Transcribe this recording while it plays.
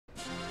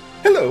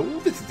Hello,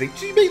 this is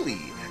H.G. Bailey,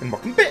 and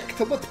welcome back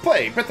to Let's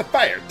Play Breath of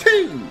Fire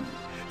 2!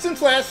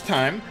 Since last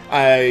time,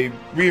 I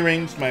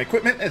rearranged my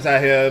equipment as I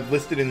have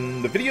listed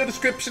in the video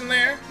description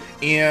there,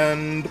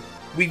 and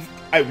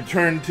I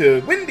returned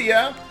to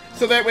Windia,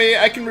 so that way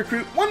I can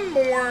recruit one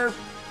more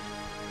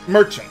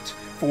merchant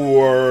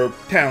for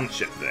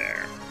Township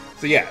there.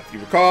 So yeah, if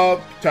you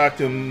recall, talked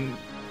to him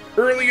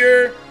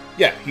earlier,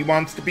 yeah, he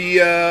wants to be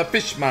a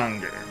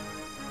fishmonger.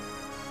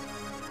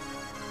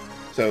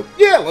 So,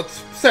 yeah,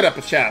 let's set up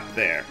a shop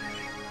there.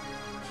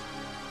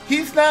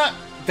 He's not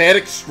that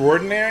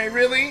extraordinary,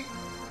 really,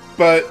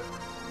 but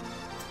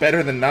it's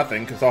better than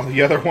nothing, because all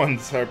the other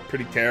ones are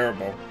pretty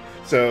terrible.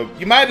 So,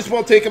 you might as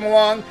well take him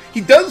along.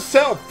 He does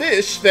sell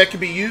fish that can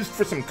be used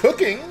for some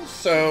cooking,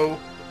 so,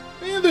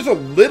 yeah, there's a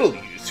little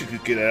use you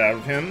could get out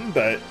of him,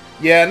 but,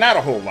 yeah, not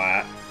a whole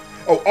lot.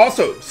 Oh,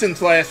 also,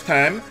 since last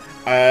time,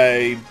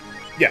 I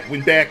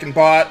went back and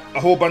bought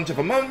a whole bunch of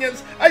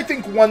ammonias. I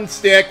think one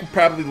stack will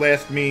probably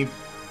last me,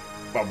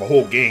 well, the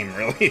whole game,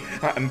 really.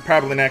 I'm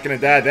probably not going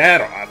to die that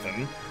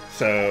often,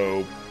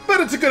 so... But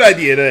it's a good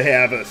idea to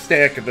have a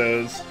stack of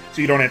those,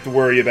 so you don't have to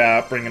worry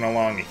about bringing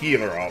along a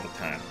healer all the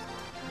time.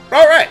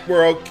 Alright,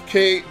 we're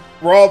okay.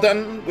 We're all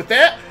done with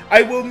that.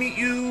 I will meet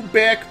you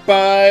back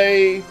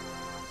by...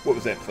 what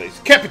was that place?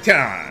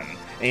 Baton!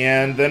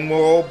 And then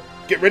we'll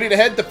get ready to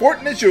head to Fort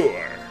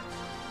Azure.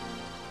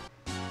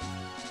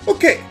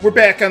 Okay, we're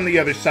back on the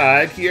other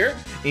side here,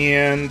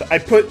 and I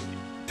put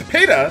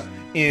Tapeta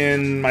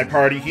in my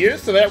party here,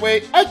 so that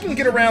way I can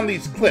get around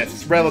these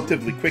cliffs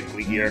relatively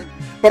quickly here.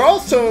 But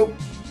also,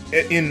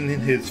 in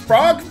his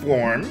frog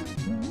form,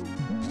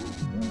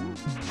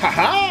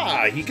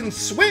 haha, he can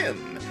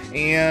swim,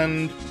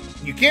 and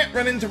you can't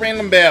run into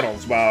random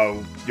battles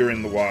while you're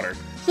in the water.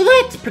 So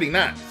that's pretty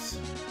nice.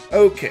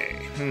 Okay,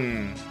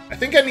 I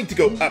think I need to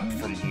go up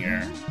from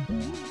here.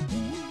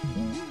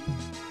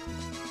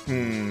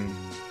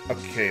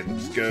 Okay,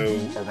 let's go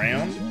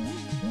around.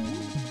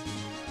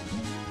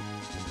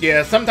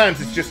 Yeah,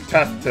 sometimes it's just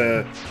tough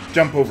to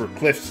jump over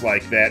cliffs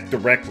like that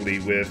directly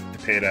with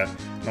Tapeta.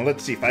 Now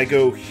let's see, if I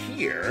go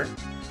here...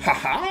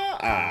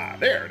 Haha!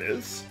 There it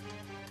is.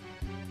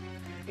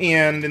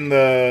 And in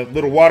the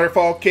little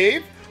waterfall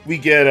cave, we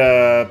get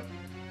a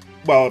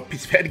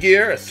piece of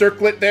headgear, a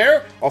circlet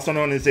there, also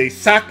known as a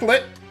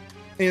socklet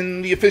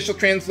in the official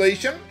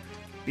translation,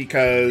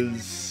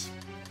 because...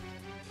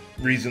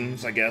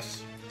 reasons, I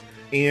guess.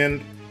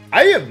 And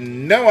I have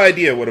no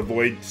idea what a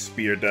void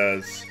spear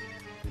does.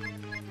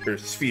 Or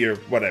sphere,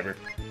 whatever.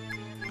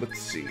 Let's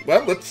see.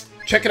 Well, let's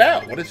check it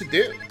out. What does it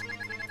do?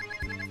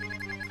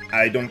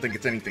 I don't think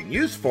it's anything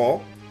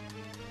useful.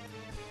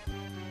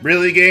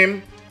 Really,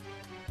 game?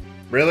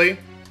 Really?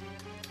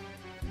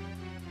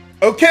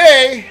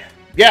 Okay!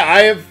 Yeah,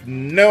 I have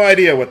no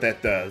idea what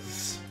that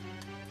does.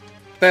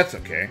 That's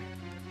okay.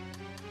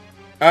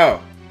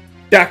 Oh.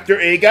 Dr.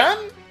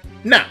 Aegon?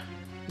 No,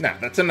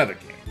 that's another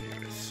game.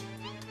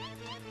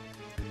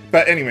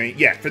 But anyway,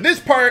 yeah, for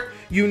this part,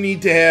 you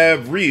need to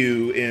have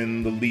Ryu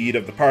in the lead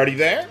of the party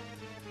there.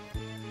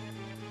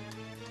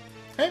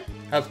 Hey,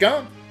 how's it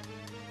going?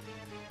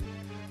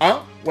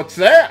 Oh, what's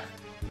that?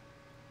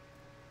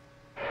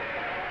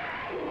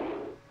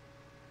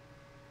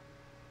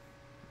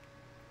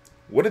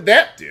 What did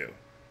that do?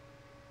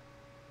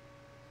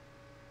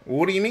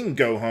 What do you mean,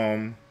 go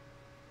home?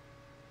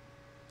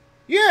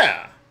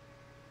 Yeah.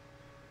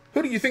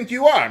 Who do you think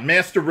you are,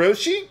 Master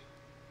Roshi?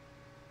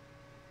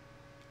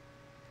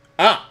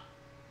 Ah.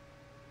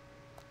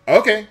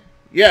 Okay.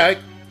 Yeah, I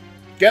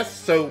guess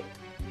so.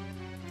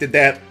 Did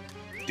that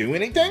do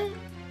anything?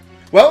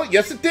 Well,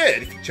 yes it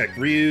did. If you check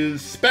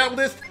Ryu's spell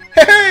list,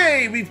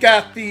 hey! We've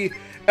got the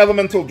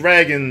elemental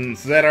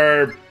dragons that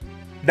are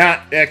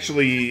not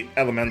actually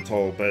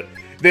elemental, but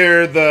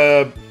they're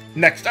the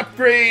next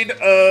upgrade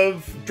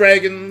of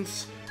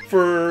dragons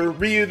for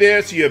Ryu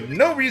there, so you have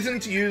no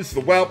reason to use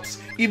the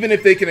whelps, even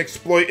if they can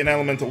exploit an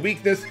elemental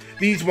weakness.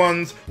 These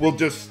ones will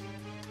just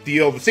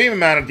deal the same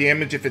amount of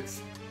damage if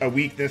it's a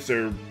weakness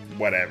or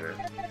whatever.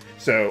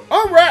 So,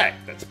 alright,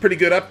 that's a pretty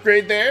good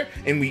upgrade there,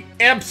 and we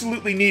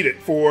absolutely need it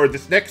for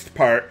this next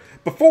part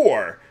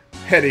before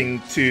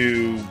heading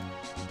to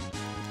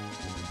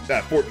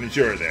Fort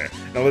Azure there.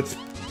 Now let's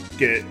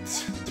get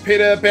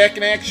Tapeta back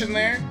in action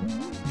there,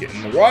 get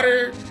in the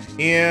water,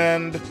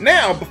 and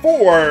now,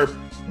 before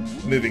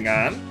moving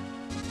on,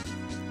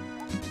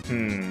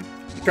 I'm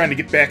trying to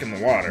get back in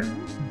the water.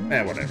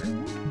 Whatever.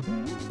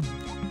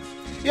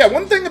 Yeah,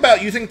 one thing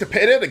about using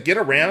Tapeta to get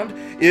around,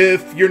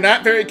 if you're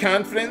not very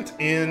confident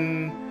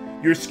in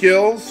your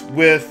skills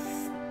with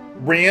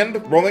Rand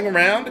rolling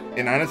around,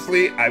 and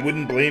honestly, I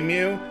wouldn't blame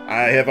you.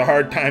 I have a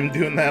hard time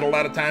doing that a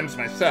lot of times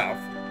myself.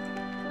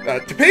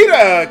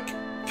 Tapeta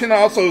can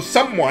also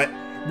somewhat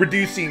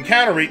reduce the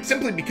encounter rate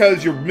simply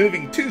because you're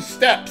moving 2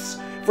 steps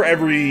for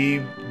every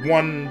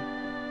 1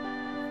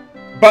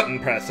 button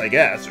press, I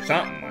guess, or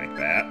something like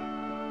that.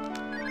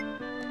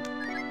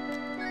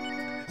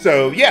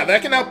 So, yeah,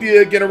 that can help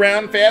you get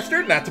around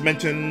faster, not to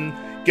mention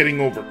getting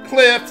over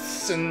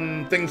cliffs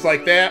and things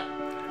like that.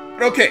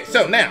 Okay,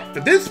 so now, for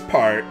this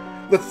part,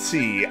 let's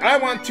see. I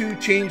want to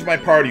change my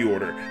party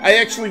order. I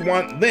actually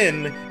want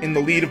Lynn in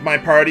the lead of my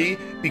party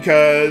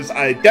because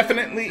I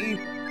definitely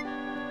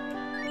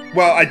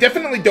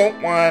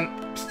don't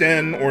want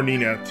Sten or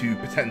Nina to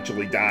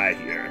potentially die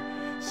here.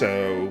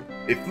 So,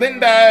 if Lynn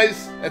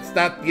dies, that's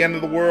not the end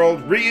of the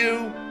world.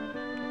 Ryu,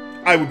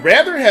 I would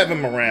rather have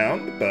him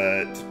around,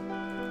 but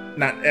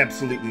not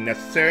absolutely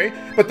necessary.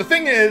 But the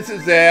thing is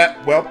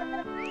that, well,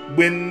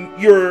 when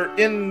you're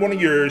in one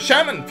of your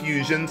shaman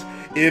fusions,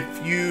 if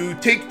you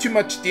take too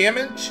much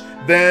damage,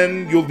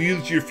 then you'll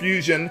lose your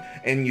fusion,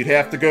 and you'd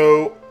have to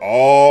go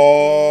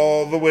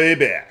all the way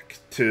back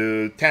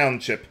to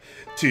Township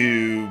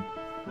to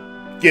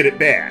get it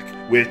back,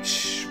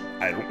 which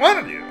I don't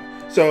want to do.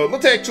 So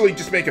let's actually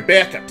just make a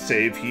backup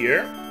save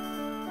here.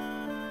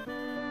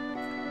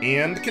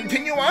 And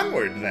continue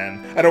onward,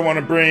 then. I don't want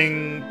to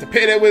bring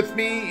Tapeta with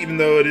me, even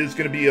though it is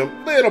going to be a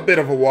little bit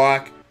of a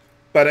walk.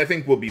 But I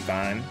think we'll be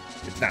fine.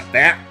 It's not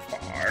that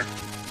far.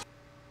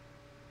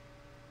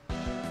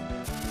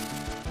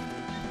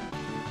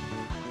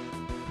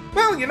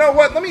 Well, you know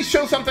what? Let me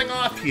show something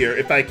off here,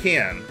 if I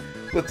can.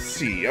 Let's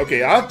see.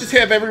 Okay, I'll just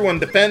have everyone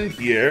defend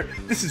here.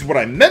 This is what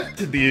I meant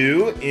to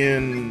do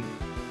in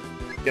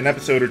an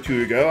episode or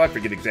two ago. I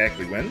forget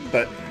exactly when.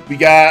 But we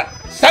got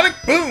Sonic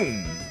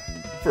Boom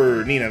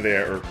for Nina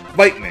there, or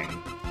Lightning.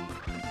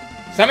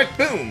 Sonic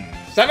Boom!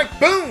 Sonic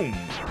Boom!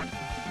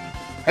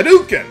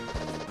 Hadouken!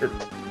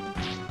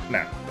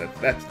 No,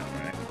 that's not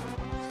right.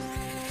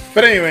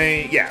 But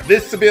anyway, yeah,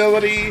 this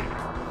ability...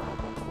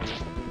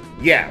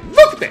 Yeah,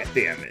 look at that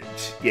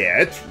damage!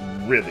 Yeah, it's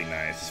really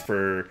nice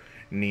for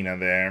Nina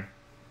there.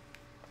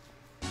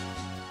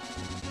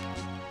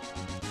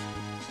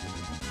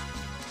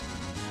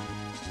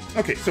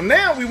 Okay, so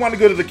now we want to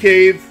go to the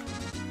cave.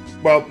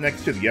 Well,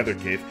 next to the other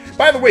cave.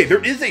 By the way,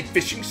 there is a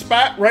fishing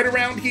spot right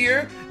around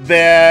here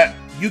that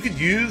you could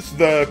use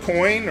the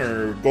coin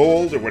or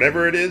gold or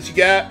whatever it is you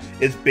got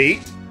as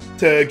bait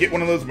to get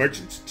one of those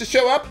merchants to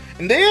show up.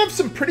 And they have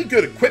some pretty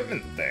good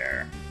equipment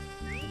there.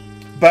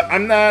 But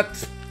I'm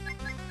not...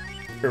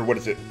 Or what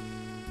is it?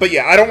 But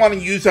yeah, I don't want to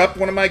use up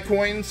one of my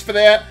coins for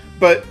that.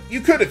 But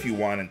you could if you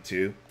wanted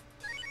to.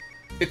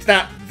 It's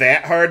not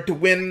that hard to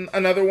win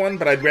another one,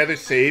 but I'd rather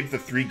save the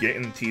 3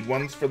 guaranteed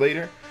ones for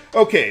later.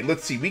 Okay,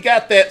 let's see. We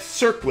got that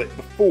circlet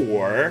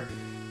before,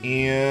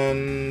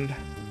 and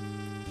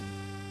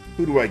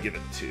who do I give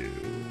it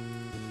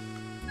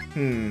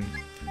to?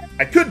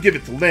 I could give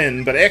it to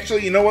Lynn, but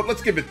actually, you know what?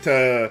 Let's give it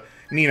to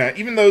Nina.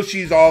 Even though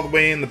she's all the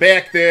way in the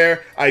back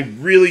there, I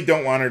really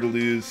don't want her to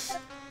lose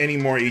any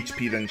more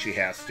HP than she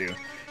has to.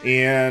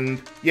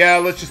 And yeah,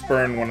 let's just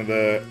burn one of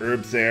the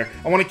herbs there.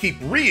 I want to keep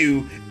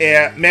Ryu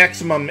at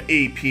maximum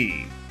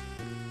AP.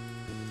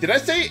 Did I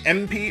say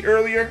MP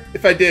earlier?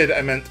 If I did,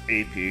 I meant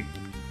AP.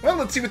 Well,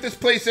 let's see what this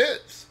place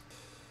is.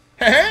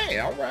 Hey,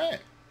 alright.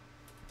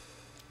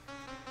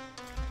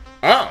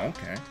 Oh,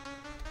 okay.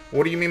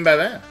 What do you mean by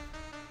that?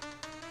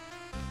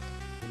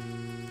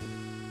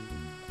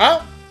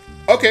 Oh,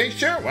 okay,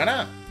 sure, why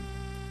not?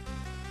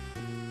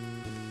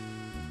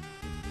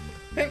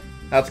 Hey,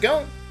 how's it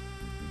going?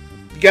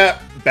 You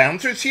got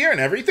bouncers here and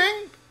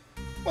everything?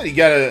 What, you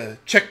gotta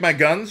check my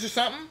guns or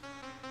something?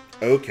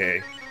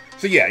 Okay.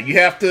 So yeah, you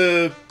have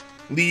to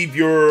leave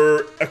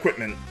your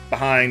equipment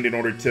behind in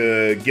order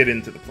to get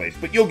into the place.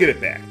 But you'll get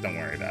it back, don't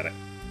worry about it.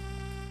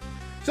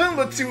 So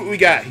let's see what we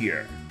got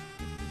here.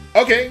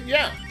 Okay,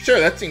 yeah,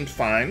 sure, that seems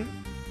fine.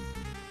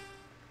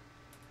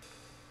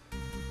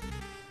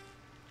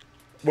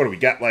 What do we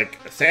got, like,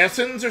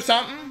 assassins or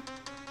something?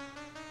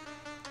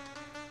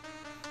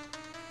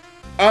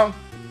 Oh,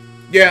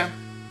 yeah.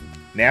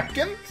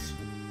 Napkins?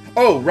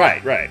 Oh,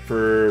 right,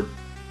 for,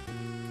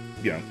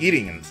 you know,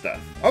 eating and stuff.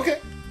 Okay.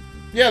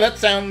 Yeah, that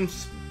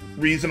sounds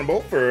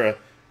reasonable for a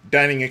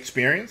dining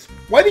experience.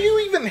 Why do you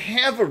even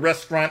have a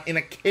restaurant in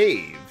a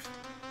cave?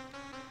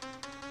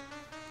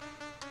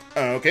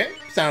 Okay,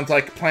 sounds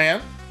like a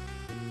plan.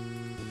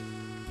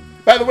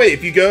 By the way,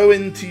 if you go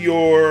into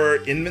your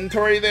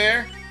inventory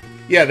there,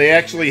 yeah, they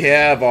actually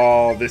have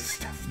all this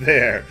stuff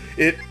there.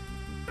 It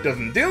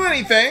doesn't do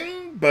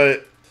anything,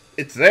 but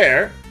it's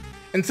there.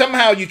 And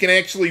somehow you can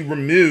actually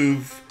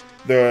remove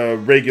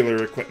the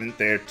regular equipment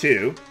there,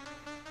 too.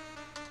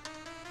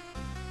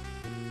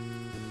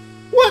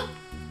 What?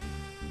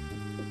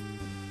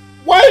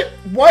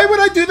 Why would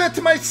I do that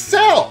to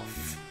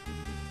myself?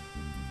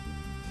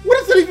 What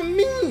does that even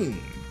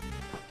mean?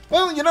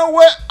 Well, you know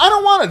what? I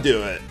don't want to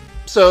do it.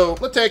 So,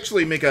 let's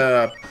actually make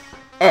a...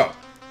 Oh.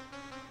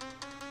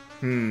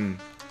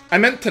 I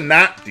meant to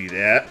not do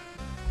that.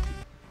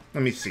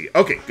 Let me see.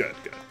 Okay, good.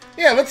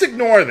 Yeah, let's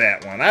ignore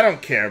that one. I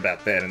don't care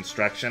about that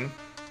instruction.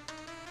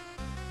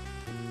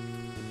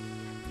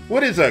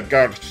 What is a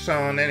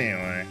garçon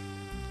anyway?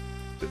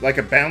 Is it like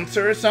a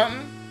bouncer or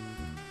something?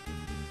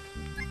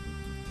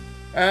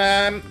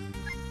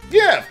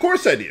 Yeah, of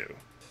course I do.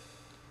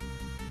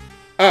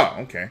 Oh,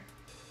 okay.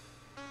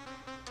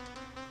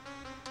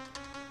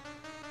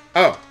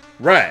 Oh,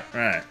 right.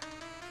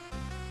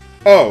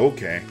 Oh,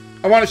 okay.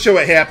 I want to show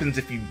what happens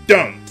if you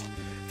don't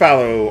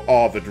follow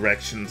all the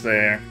directions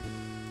there.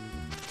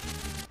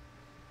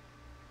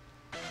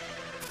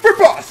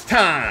 boss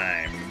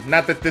time!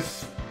 Not that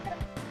this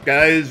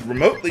guy is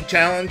remotely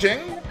challenging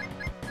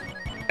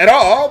at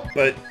all,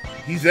 but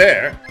he's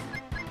there.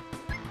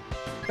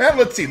 Well,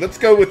 let's see. Let's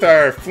go with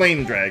our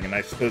flame dragon.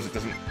 I suppose it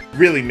doesn't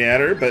really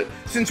matter, but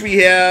since we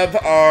have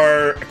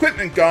our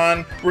equipment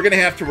gone, we're going to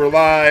have to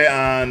rely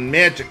on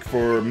magic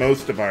for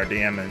most of our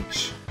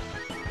damage.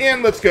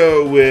 And let's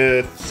go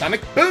with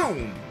Sonic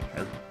Boom,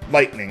 or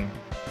Lightning,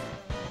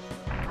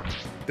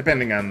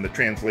 depending on the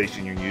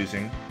translation you're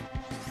using.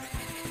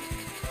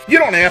 You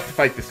don't have to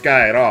fight this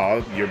guy at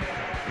all. You're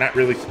not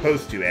really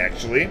supposed to,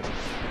 actually.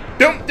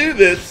 Don't do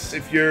this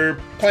if you're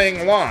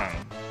playing along.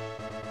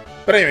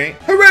 But anyway,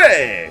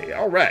 hooray!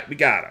 Alright, we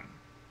got him.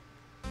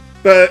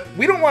 But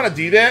we don't want to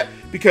do that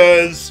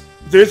because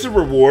there's a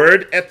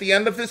reward at the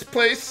end of this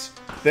place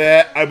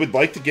that I would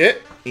like to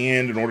get.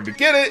 And in order to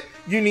get it,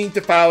 you need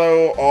to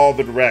follow all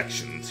the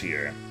directions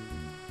here.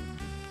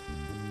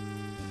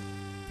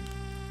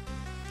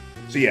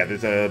 So yeah,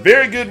 there's a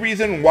very good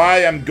reason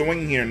why I'm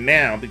going here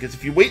now, because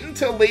if you wait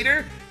until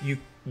later, you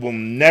will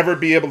never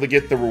be able to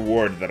get the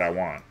reward that I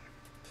want.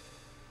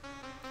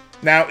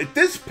 Now, at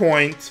this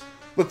point,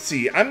 let's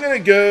see, I'm going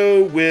to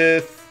go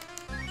with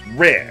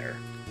Rare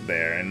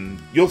there, and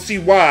you'll see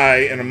why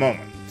in a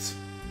moment.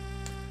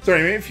 So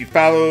anyway, if you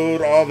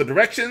followed all the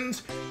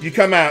directions, you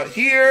come out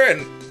here,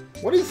 and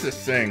what is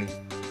this thing?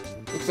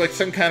 Looks like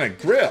some kind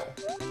of grill.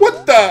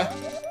 What the?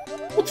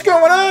 What's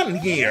going on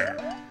here?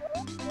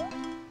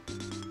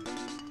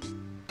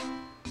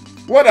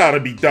 What ought to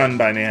be done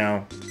by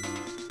now?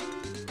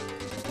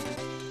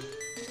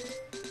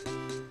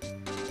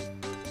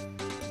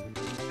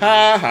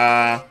 Ha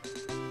ha.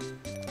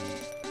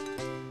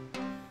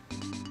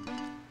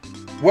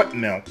 What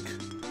milk?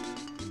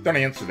 Don't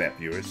answer that,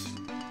 viewers.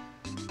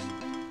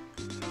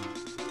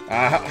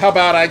 How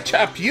about I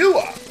chop you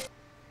up?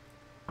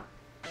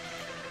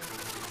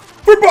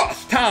 For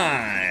boss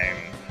time!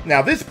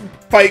 Now, this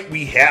fight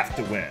we have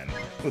to win.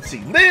 Let's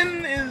see,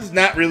 Lynn is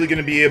not really going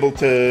to be able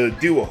to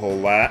do a whole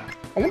lot.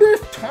 I wonder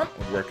if Taunt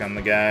would work on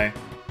the guy.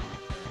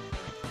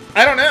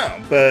 I don't know,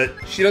 but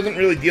she doesn't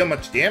really deal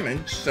much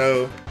damage,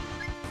 so...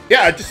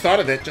 Yeah, I just thought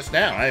of that just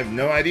now. I have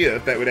no idea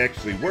if that would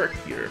actually work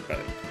here, but...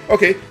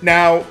 Okay,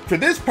 now, for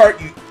this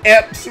part, you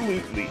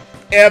absolutely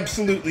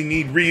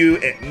need Ryu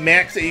at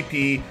max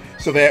AP,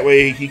 so that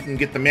way he can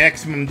get the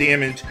maximum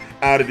damage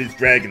out of his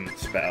dragon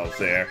spells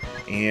there.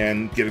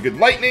 And get a good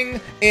lightning,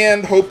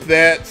 and hope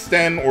that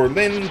Sten or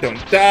Lynn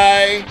don't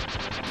die.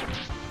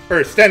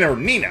 Or Sten or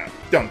Nina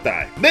don't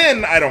die.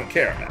 Lynn, I don't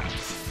care about.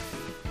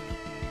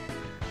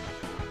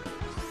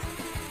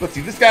 Let's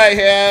see, this guy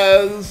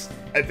has,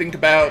 I think,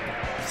 about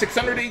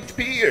 600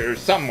 HP or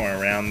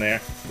somewhere around there.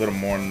 A little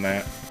more than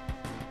that.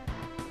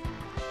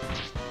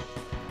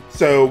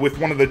 So with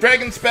one of the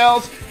dragon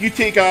spells, you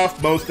take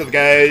off most of the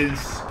guy's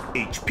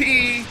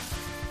HP.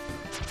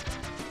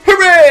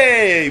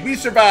 Hooray! We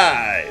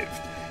survived!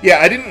 Yeah,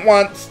 I didn't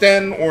want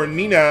Sten or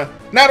Nina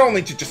not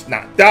only to just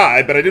not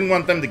die, but I didn't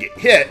want them to get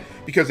hit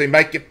because they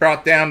might get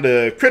brought down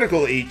to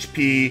critical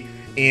HP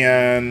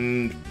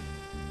and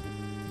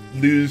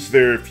lose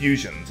their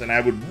fusions. And I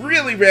would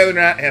really rather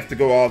not have to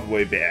go all the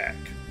way back.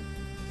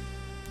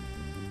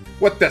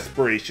 What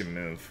desperation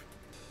move?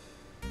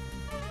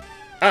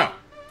 Oh.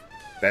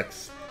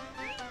 That's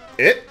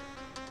it?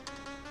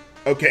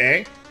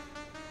 Okay.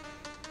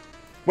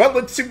 Well,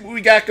 let's see what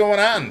we got going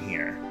on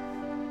here.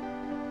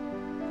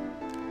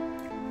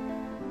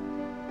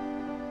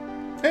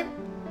 Hey,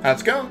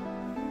 how's it going?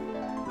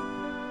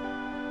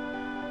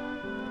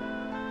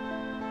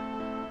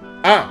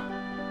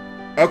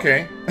 Oh.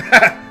 Okay.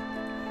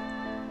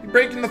 You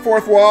breaking the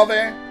fourth wall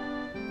there?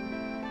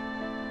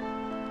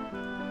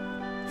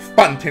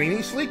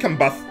 Spontaneously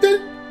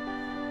combusted?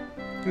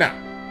 No.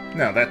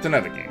 No, that's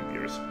another game.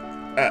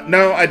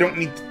 No, I don't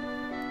need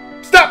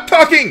to... Stop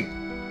talking!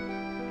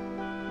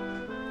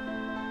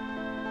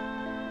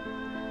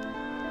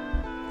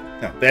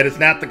 No, that is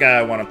not the guy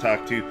I want to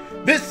talk to.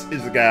 This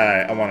is the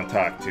guy I want to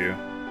talk to.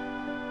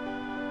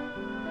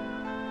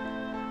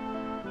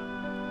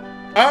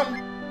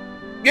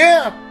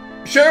 Yeah,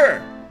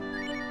 sure.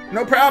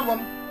 No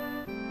problem.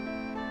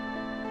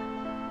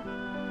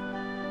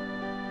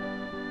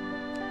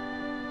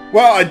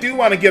 Well, I do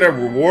want to get a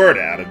reward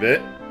out of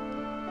it.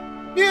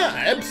 Yeah,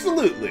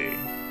 absolutely.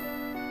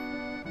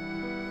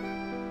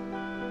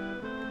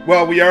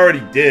 Well, we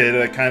already did.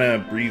 I kind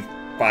of breathed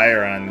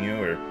fire on you,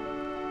 or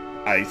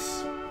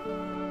ice.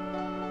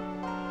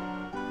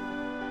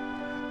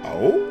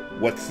 Oh,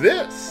 what's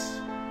this?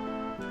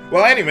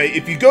 Well, anyway,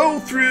 if you go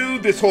through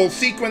this whole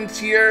sequence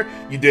here,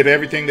 you did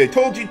everything they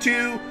told you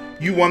to,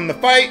 you won the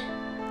fight.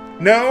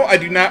 No, I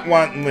do not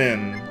want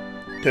Lynn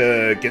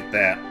to get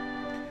that.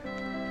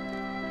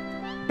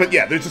 But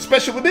yeah, there's a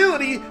special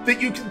ability that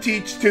you can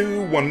teach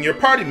to one of your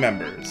party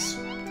members.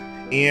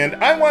 And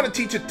I want to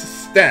teach it to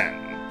Sten.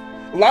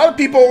 A lot of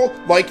people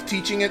like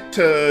teaching it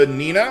to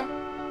Nina.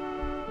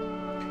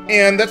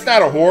 And that's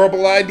not a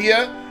horrible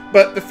idea.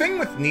 But the thing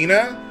with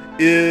Nina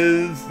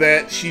is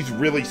that she's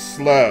really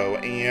slow.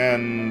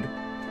 And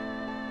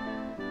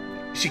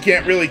she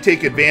can't really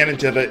take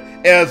advantage of it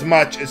as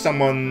much as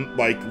someone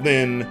like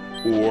Lyn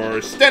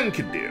or Sten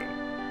could do.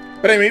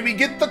 But I maybe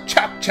get the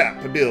Chop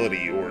Chop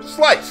ability, or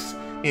Slice,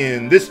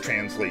 in this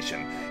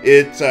translation.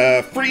 It's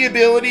a free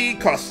ability,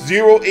 costs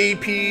 0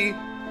 AP,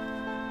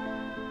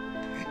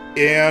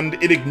 and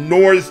it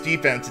ignores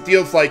defense. It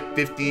deals like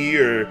 50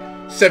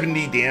 or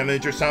 70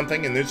 damage or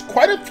something, and there's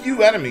quite a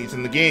few enemies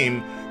in the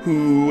game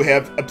who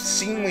have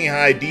obscenely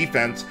high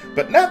defense,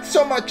 but not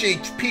so much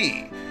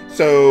HP.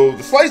 So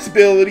the Slice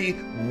ability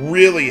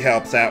really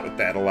helps out with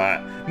that a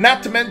lot.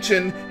 Not to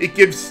mention, it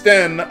gives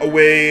Sten a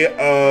way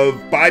of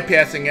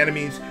bypassing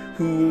enemies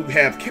who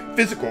have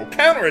physical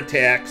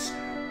counterattacks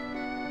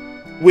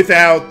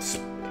without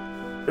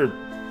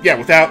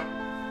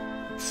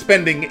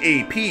spending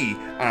AP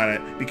on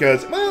it,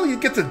 because, well, he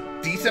gets a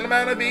decent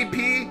amount of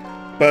AP,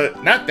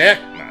 but not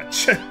that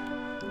much.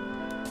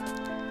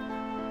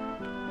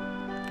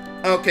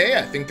 Okay,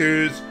 I think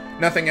there's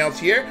nothing else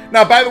here.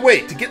 Now, by the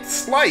way, to get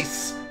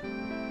Slice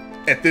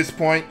at this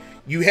point,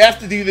 you have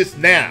to do this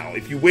now.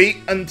 If you wait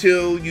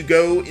until you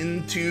go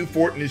into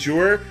Fort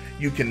Nazure,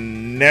 you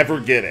can never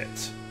get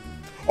it.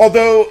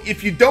 Although,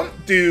 if you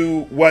don't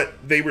do what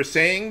they were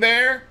saying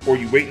there, or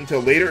you wait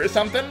until later or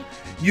something,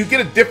 you get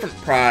a different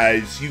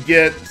prize. You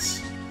get...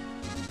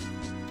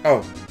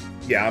 Oh,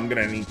 yeah, I'm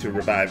gonna need to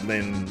revive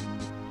Lyn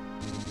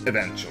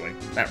eventually.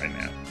 Not right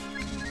now.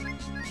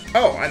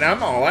 Oh, and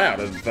I'm all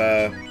out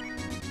of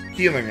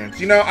healing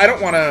rings. You know, I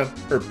don't want to...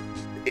 Or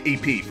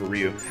AP for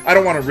Ryu. I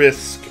don't want to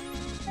risk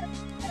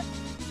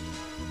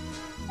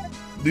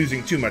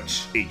losing too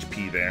much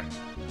HP there.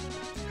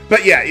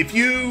 But yeah, if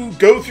you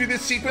go through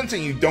this sequence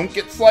and you don't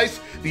get Slice,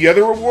 the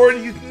other reward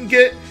you can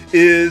get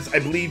is, I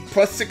believe,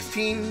 plus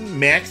 16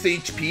 max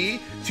HP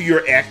to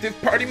your active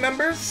party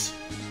members.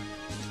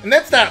 And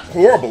that's not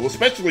horrible,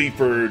 especially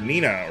for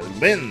Nina or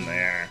Lyn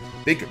there.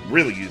 They could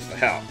really use the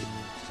help.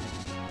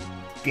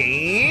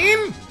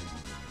 Game?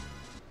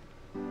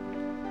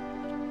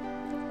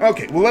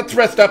 Okay, well, let's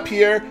rest up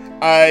here.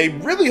 I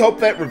really hope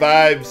that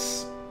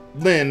revives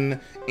Lyn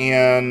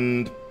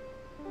and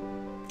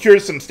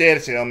cures some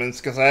status ailments,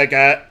 because I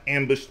got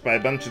ambushed by a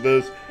bunch of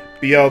those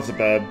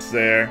Beelzebubs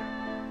there.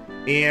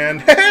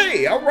 And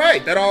hey,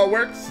 alright, that all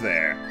works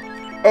there.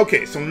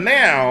 Okay, so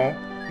now,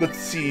 let's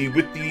see,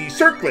 with the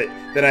circlet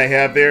that I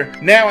have there,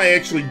 now I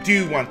actually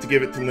do want to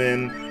give it to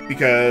Lyn,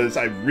 because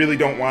I really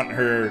don't want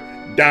her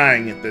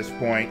dying at this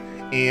point.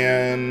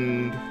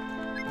 And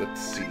let's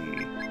see.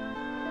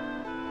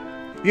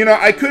 You know,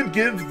 I could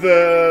give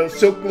the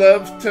Silk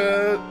Glove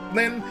to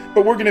Lyn,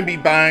 but we're going to be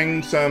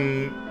buying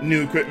some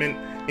new equipment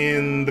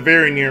in the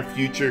very near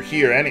future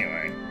here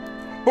anyway.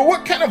 But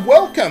what kind of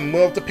welcome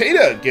will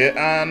Tapeta get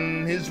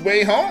on his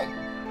way home?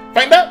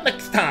 Find out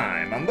next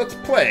time on Let's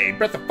Play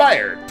Breath of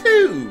Fire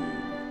 2.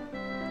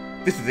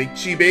 This is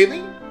H.G.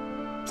 Bailey,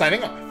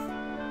 signing off.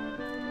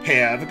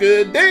 Have a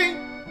good day.